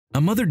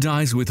A mother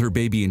dies with her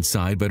baby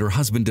inside, but her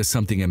husband does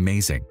something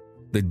amazing.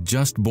 The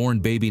just-born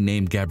baby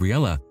named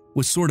Gabriela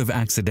was sort of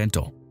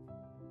accidental.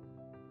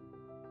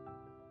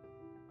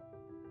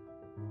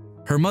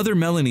 Her mother,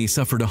 Melanie,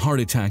 suffered a heart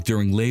attack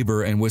during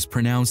labor and was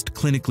pronounced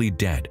clinically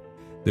dead.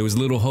 There was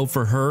little hope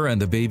for her and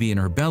the baby in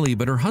her belly,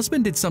 but her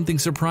husband did something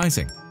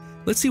surprising.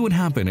 Let's see what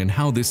happened and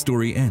how this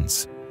story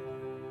ends.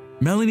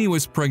 Melanie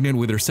was pregnant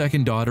with her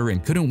second daughter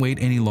and couldn't wait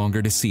any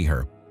longer to see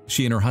her.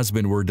 She and her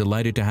husband were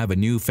delighted to have a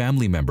new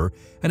family member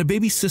and a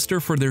baby sister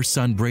for their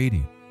son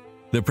Brady.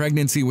 The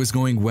pregnancy was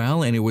going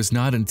well, and it was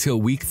not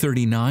until week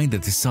 39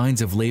 that the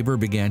signs of labor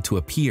began to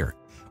appear.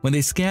 When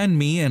they scanned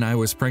me and I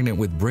was pregnant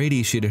with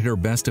Brady, she did her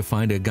best to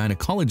find a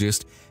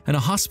gynecologist and a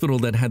hospital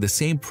that had the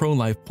same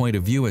pro-life point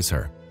of view as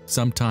her.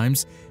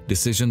 Sometimes,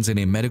 decisions in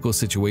a medical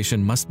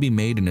situation must be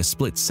made in a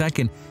split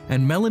second,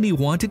 and Melanie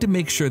wanted to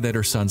make sure that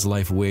her son's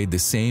life weighed the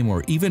same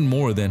or even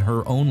more than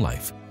her own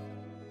life.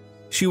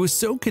 She was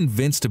so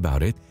convinced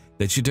about it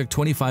that she took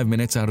 25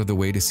 minutes out of the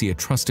way to see a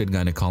trusted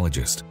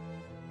gynecologist.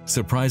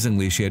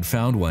 Surprisingly, she had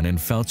found one and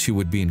felt she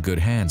would be in good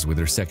hands with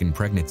her second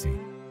pregnancy.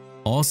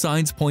 All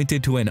signs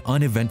pointed to an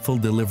uneventful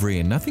delivery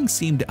and nothing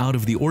seemed out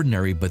of the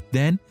ordinary, but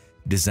then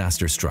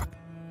disaster struck.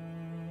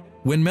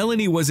 When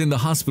Melanie was in the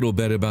hospital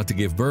bed about to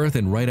give birth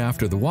and right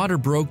after the water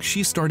broke,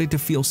 she started to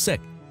feel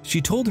sick. She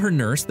told her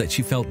nurse that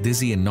she felt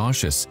dizzy and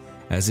nauseous,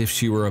 as if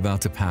she were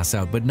about to pass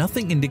out, but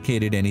nothing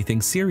indicated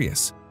anything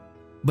serious.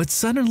 But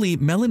suddenly,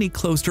 Melanie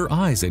closed her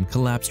eyes and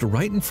collapsed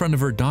right in front of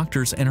her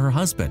doctors and her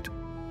husband.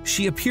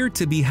 She appeared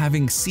to be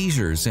having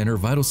seizures, and her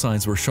vital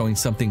signs were showing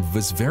something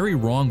was very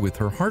wrong with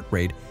her heart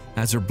rate,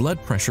 as her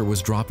blood pressure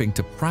was dropping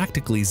to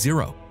practically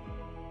zero.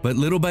 But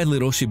little by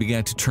little, she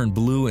began to turn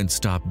blue and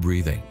stop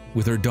breathing.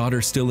 With her daughter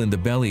still in the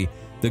belly,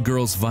 the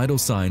girl's vital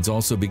signs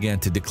also began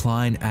to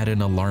decline at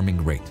an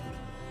alarming rate.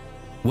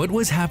 What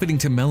was happening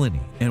to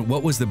Melanie, and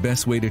what was the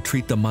best way to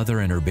treat the mother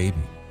and her baby?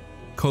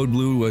 Code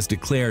Blue was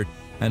declared,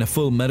 and a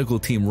full medical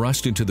team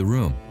rushed into the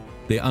room.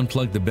 They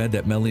unplugged the bed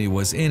that Melanie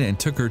was in and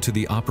took her to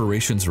the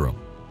operations room.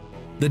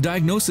 The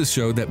diagnosis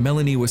showed that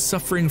Melanie was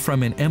suffering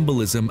from an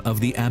embolism of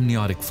the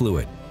amniotic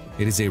fluid.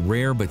 It is a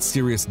rare but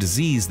serious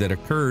disease that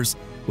occurs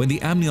when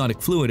the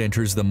amniotic fluid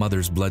enters the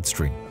mother's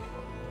bloodstream.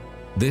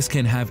 This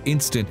can have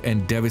instant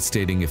and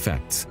devastating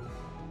effects.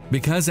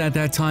 Because at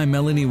that time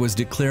Melanie was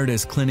declared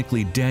as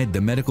clinically dead, the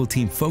medical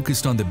team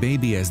focused on the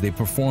baby as they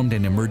performed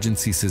an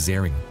emergency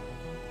cesarean.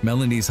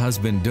 Melanie's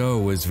husband, Doe,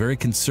 was very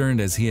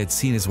concerned as he had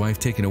seen his wife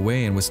taken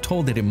away and was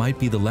told that it might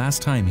be the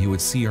last time he would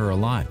see her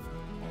alive.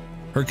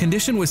 Her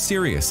condition was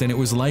serious, and it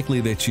was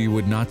likely that she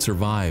would not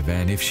survive,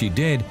 and if she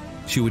did,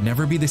 she would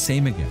never be the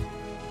same again.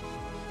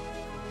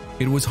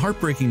 It was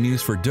heartbreaking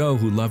news for Doe,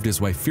 who loved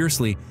his wife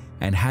fiercely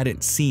and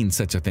hadn't seen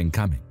such a thing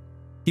coming.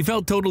 He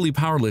felt totally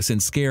powerless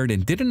and scared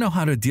and didn't know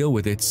how to deal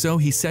with it, so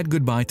he said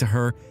goodbye to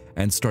her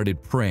and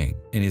started praying.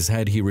 In his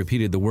head, he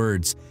repeated the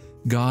words,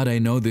 "God, I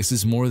know this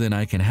is more than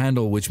I can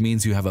handle, which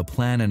means you have a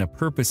plan and a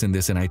purpose in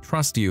this, and I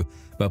trust you,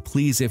 but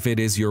please, if it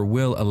is your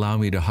will, allow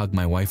me to hug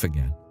my wife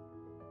again."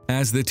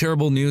 As the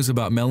terrible news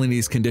about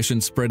Melanie's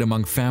condition spread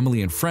among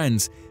family and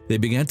friends, they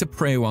began to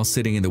pray while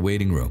sitting in the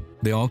waiting room.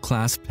 They all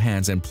clasped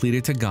hands and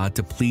pleaded to God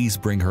to please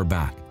bring her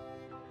back.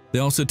 They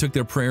also took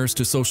their prayers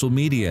to social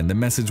media, and the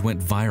message went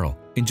viral.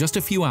 In just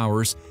a few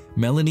hours,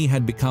 Melanie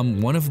had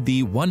become one of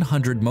the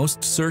 100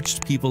 most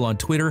searched people on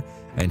Twitter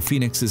and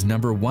Phoenix's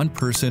 #1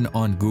 person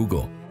on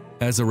Google.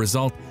 As a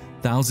result,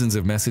 thousands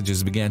of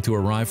messages began to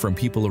arrive from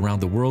people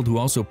around the world who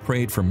also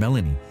prayed for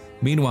Melanie.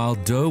 Meanwhile,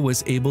 Doe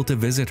was able to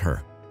visit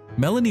her.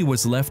 Melanie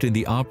was left in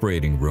the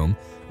operating room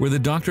where the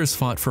doctors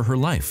fought for her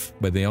life,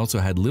 but they also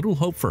had little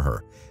hope for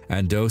her,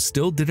 and Doe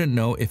still didn't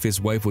know if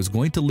his wife was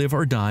going to live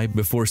or die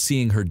before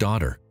seeing her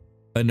daughter.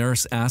 A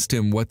nurse asked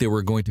him what they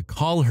were going to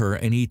call her,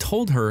 and he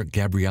told her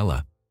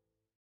Gabriela.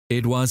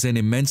 It was an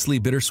immensely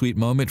bittersweet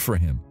moment for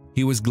him.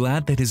 He was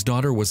glad that his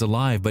daughter was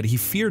alive, but he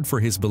feared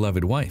for his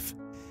beloved wife.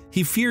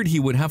 He feared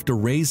he would have to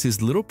raise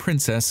his little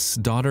princess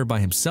daughter by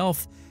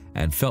himself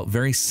and felt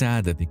very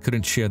sad that they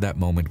couldn't share that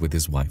moment with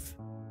his wife.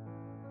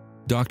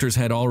 Doctors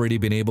had already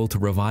been able to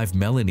revive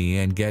Melanie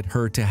and get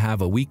her to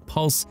have a weak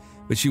pulse,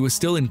 but she was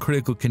still in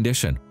critical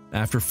condition.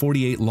 After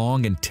 48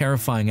 long and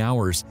terrifying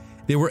hours,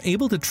 they were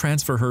able to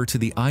transfer her to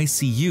the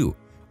ICU,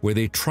 where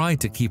they tried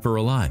to keep her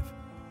alive.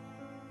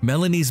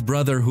 Melanie's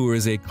brother, who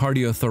is a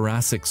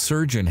cardiothoracic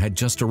surgeon, had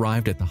just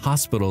arrived at the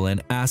hospital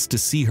and asked to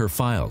see her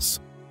files.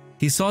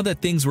 He saw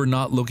that things were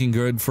not looking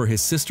good for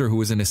his sister, who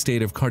was in a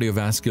state of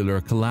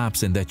cardiovascular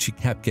collapse and that she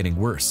kept getting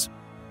worse.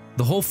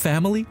 The whole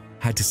family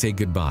had to say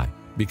goodbye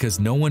because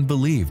no one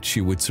believed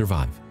she would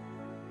survive.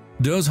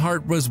 Doe's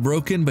heart was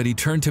broken, but he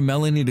turned to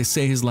Melanie to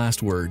say his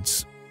last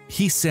words.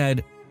 He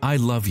said, "I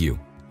love you.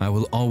 I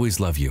will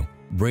always love you.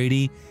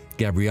 Brady,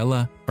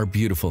 Gabriela are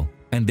beautiful,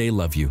 and they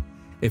love you.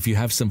 If you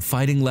have some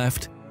fighting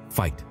left,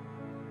 fight."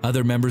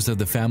 Other members of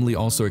the family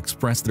also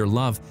expressed their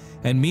love,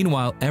 and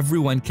meanwhile,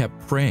 everyone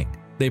kept praying.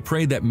 They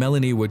prayed that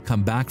Melanie would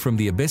come back from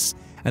the abyss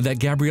and that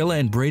Gabriela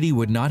and Brady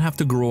would not have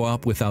to grow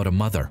up without a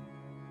mother.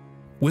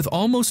 With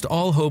almost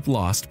all hope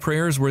lost,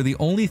 prayers were the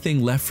only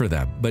thing left for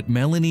them, but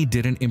Melanie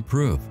didn't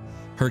improve.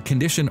 Her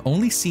condition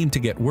only seemed to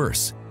get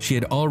worse. She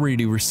had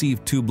already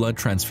received 2 blood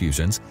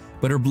transfusions,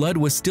 but her blood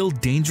was still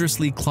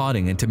dangerously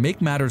clotting, and to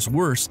make matters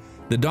worse,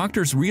 the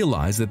doctors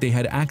realized that they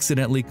had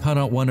accidentally cut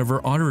out one of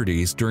her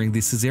arteries during the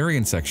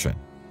cesarean section.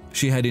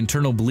 She had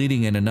internal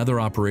bleeding and another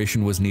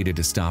operation was needed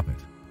to stop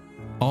it.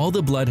 All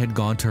the blood had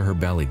gone to her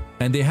belly,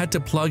 and they had to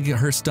plug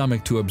her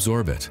stomach to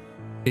absorb it.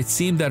 It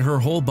seemed that her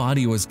whole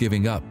body was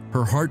giving up.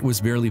 Her heart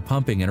was barely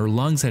pumping and her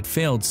lungs had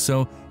failed,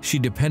 so she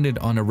depended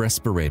on a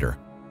respirator.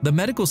 The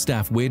medical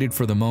staff waited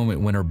for the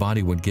moment when her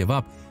body would give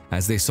up,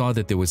 as they saw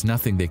that there was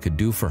nothing they could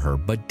do for her.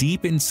 But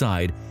deep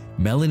inside,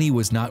 Melanie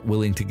was not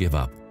willing to give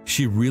up.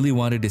 She really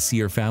wanted to see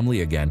her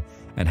family again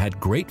and had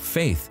great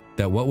faith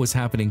that what was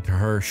happening to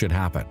her should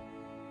happen.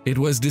 It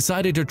was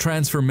decided to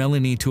transfer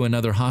Melanie to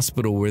another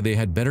hospital where they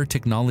had better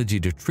technology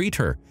to treat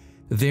her.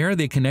 There,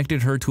 they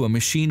connected her to a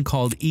machine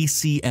called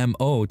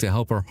ECMO to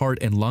help her heart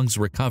and lungs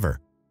recover.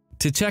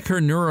 To check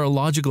her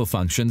neurological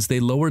functions, they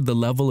lowered the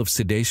level of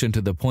sedation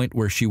to the point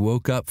where she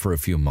woke up for a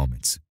few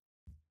moments.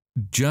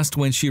 Just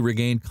when she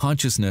regained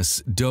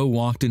consciousness, Doe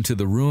walked into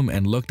the room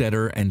and looked at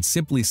her and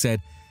simply said,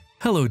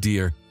 "Hello,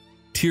 dear."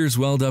 Tears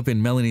welled up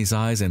in Melanie's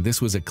eyes, and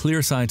this was a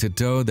clear sign to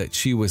Doe that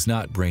she was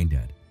not brain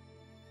dead.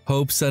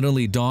 Hope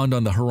suddenly dawned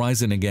on the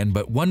horizon again,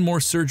 but one more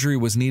surgery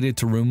was needed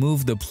to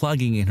remove the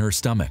plugging in her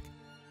stomach.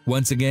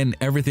 Once again,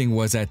 everything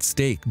was at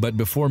stake, but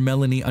before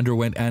Melanie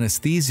underwent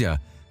anesthesia,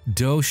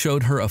 Doe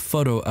showed her a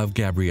photo of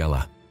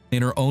Gabriela.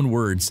 In her own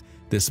words,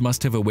 this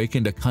must have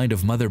awakened a kind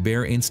of mother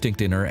bear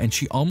instinct in her, and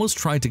she almost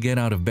tried to get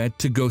out of bed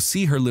to go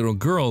see her little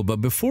girl,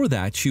 but before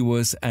that she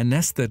was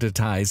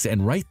anesthetized,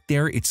 and right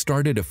there it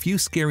started a few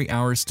scary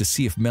hours to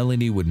see if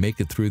Melanie would make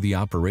it through the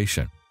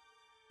operation.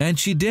 And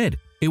she did.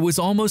 It was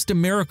almost a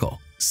miracle,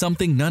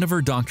 something none of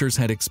her doctors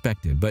had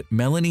expected, but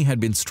Melanie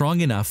had been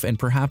strong enough and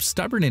perhaps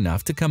stubborn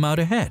enough to come out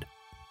ahead.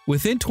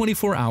 Within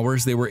 24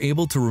 hours, they were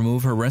able to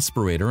remove her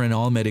respirator and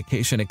all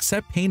medication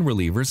except pain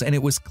relievers, and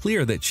it was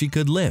clear that she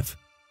could live.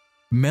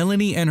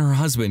 Melanie and her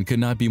husband could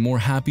not be more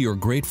happy or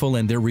grateful,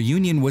 and their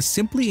reunion was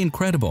simply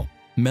incredible.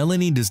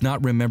 Melanie does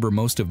not remember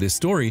most of this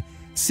story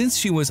since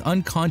she was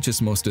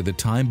unconscious most of the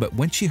time, but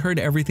when she heard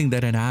everything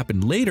that had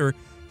happened later,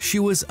 she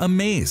was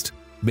amazed.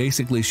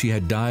 Basically, she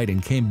had died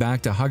and came back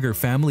to hug her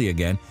family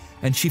again,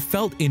 and she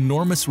felt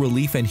enormous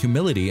relief and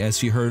humility as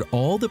she heard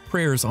all the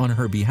prayers on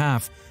her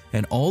behalf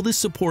and all the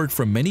support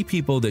from many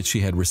people that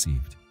she had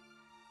received.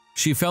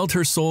 She felt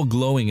her soul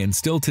glowing, and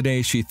still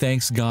today she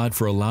thanks God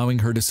for allowing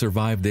her to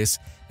survive this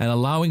and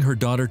allowing her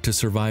daughter to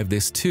survive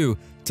this too,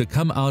 to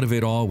come out of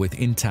it all with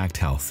intact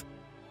health.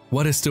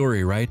 What a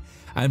story, right?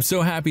 I'm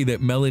so happy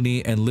that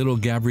Melanie and little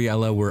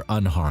Gabriela were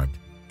unharmed.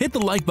 Hit the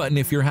like button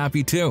if you're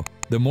happy too.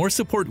 The more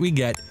support we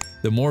get,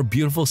 the more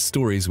beautiful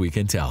stories we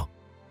can tell.